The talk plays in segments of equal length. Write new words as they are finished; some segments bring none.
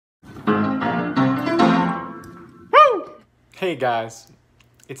Hey guys,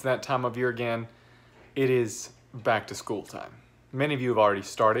 it's that time of year again. It is back to school time. Many of you have already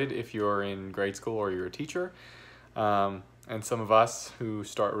started if you're in grade school or you're a teacher. And some of us who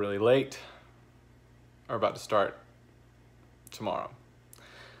start really late are about to start tomorrow.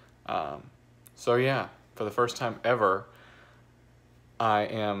 So yeah, for the first time ever, I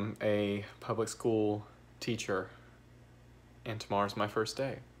am a public school teacher and tomorrow's my first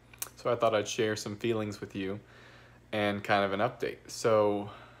day. So I thought I'd share some feelings with you and kind of an update. So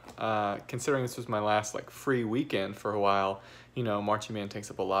considering this was my last free weekend for a while, you know, marching band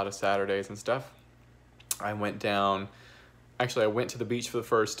takes up a lot of Saturdays and stuff. I went to the beach for the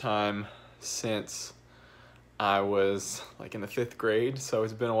first time since I was in the 5th grade. So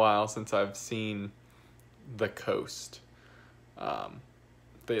it's been a while since I've seen the coast, the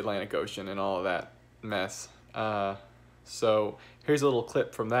Atlantic Ocean and all of that mess. So here's a little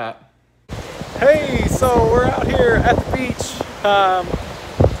clip from that. Hey, so we're out here at the beach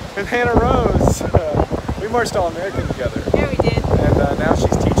with Hannah Rose. We marched All-American together. Yeah, we did. And now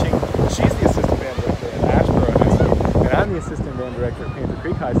she's teaching. She's the assistant band director at Ashboro High School, and I'm the assistant band director at Panther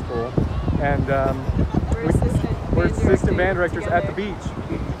Creek High School. And we're assistant band directors at the beach.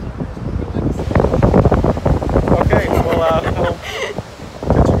 Okay, well, we'll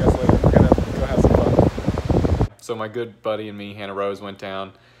catch you guys later. We're gonna go have some fun. So my good buddy and me, Hannah Rose, went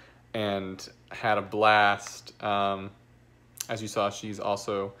down and had a blast. As you saw, she's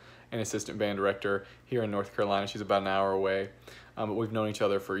also an assistant band director here in North Carolina. She's about an hour away, but we've known each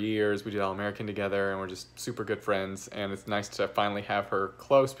other for years. We did All-American together, and we're just super good friends, and it's nice to finally have her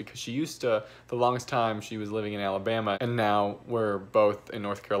close because she used to, the longest time, she was living in Alabama, and now we're both in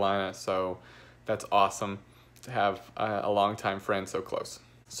North Carolina, so that's awesome to have a longtime friend so close.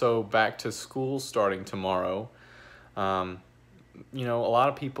 So back to school starting tomorrow. You know, a lot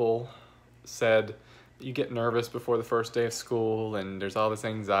of people said you get nervous before the first day of school and there's all this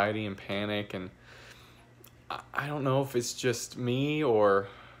anxiety and panic, and I don't know if it's just me or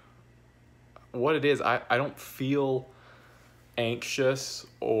what it is. I don't feel anxious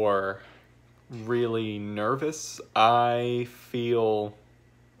or really nervous. I feel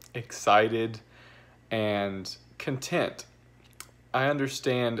excited and content. I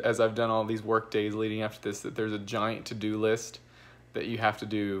understand, as I've done all these work days leading up to this, that there's a giant to-do list that you have to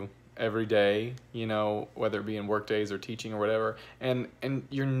do every day, you know, whether it be in work days or teaching or whatever, and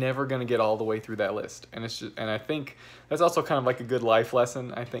you're never going to get all the way through that list. And it's just, and I think that's also kind of like a good life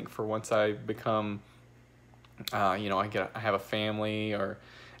lesson, I think, for once I become you know, I have a family or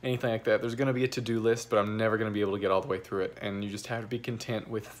anything like that. There's going to be a to-do list, but I'm never going to be able to get all the way through it, and you just have to be content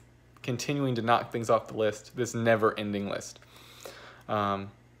with continuing to knock things off the list, this never-ending list. And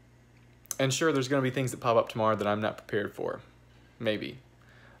sure, there's going to be things that pop up tomorrow that I'm not prepared for, maybe.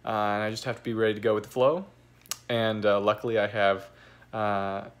 And I just have to be ready to go with the flow. And luckily I have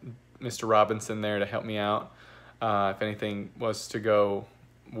Mr. Robinson there to help me out if anything was to go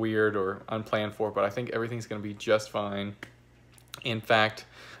weird or unplanned for, but I think everything's going to be just fine. In fact,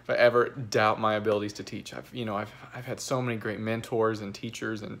 if I ever doubt my abilities to teach, I've had so many great mentors and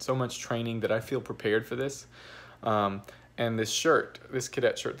teachers and so much training that I feel prepared for this. And this shirt, this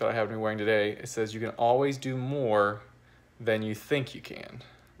cadet shirt that I have been wearing today, it says you can always do more than you think you can.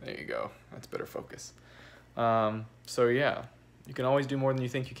 There you go. That's better focus. So yeah, you can always do more than you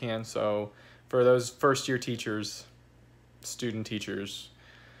think you can. So for those first-year teachers, student teachers,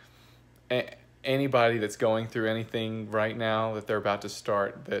 anybody that's going through anything right now that they're about to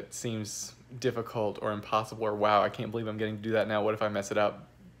start that seems difficult or impossible, or wow, I can't believe I'm getting to do that now, what if I mess it up?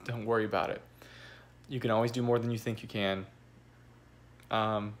 Don't worry about it. You can always do more than you think you can.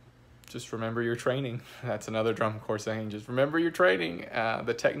 Just remember your training. That's another drum corps saying, just remember your training.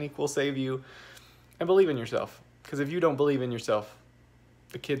 The technique will save you, and believe in yourself. Because if you don't believe in yourself,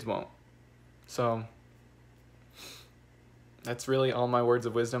 the kids won't. So that's really all my words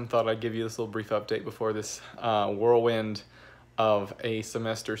of wisdom. Thought I'd give you this little brief update before this whirlwind of a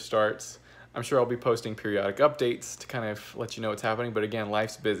semester starts. I'm sure I'll be posting periodic updates to kind of let you know what's happening, but again,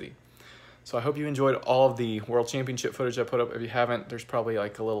 life's busy. So I hope you enjoyed all of the World Championship footage I put up. If you haven't, there's probably a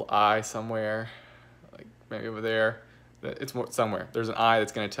little eye somewhere, maybe over there. It's somewhere. There's an eye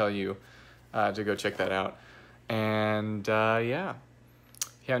that's going to tell you to go check that out. And yeah,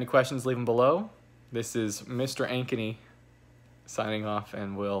 if you have any questions, leave them below. This is Mr. Ankeny signing off,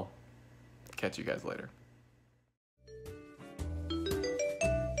 and we'll catch you guys later.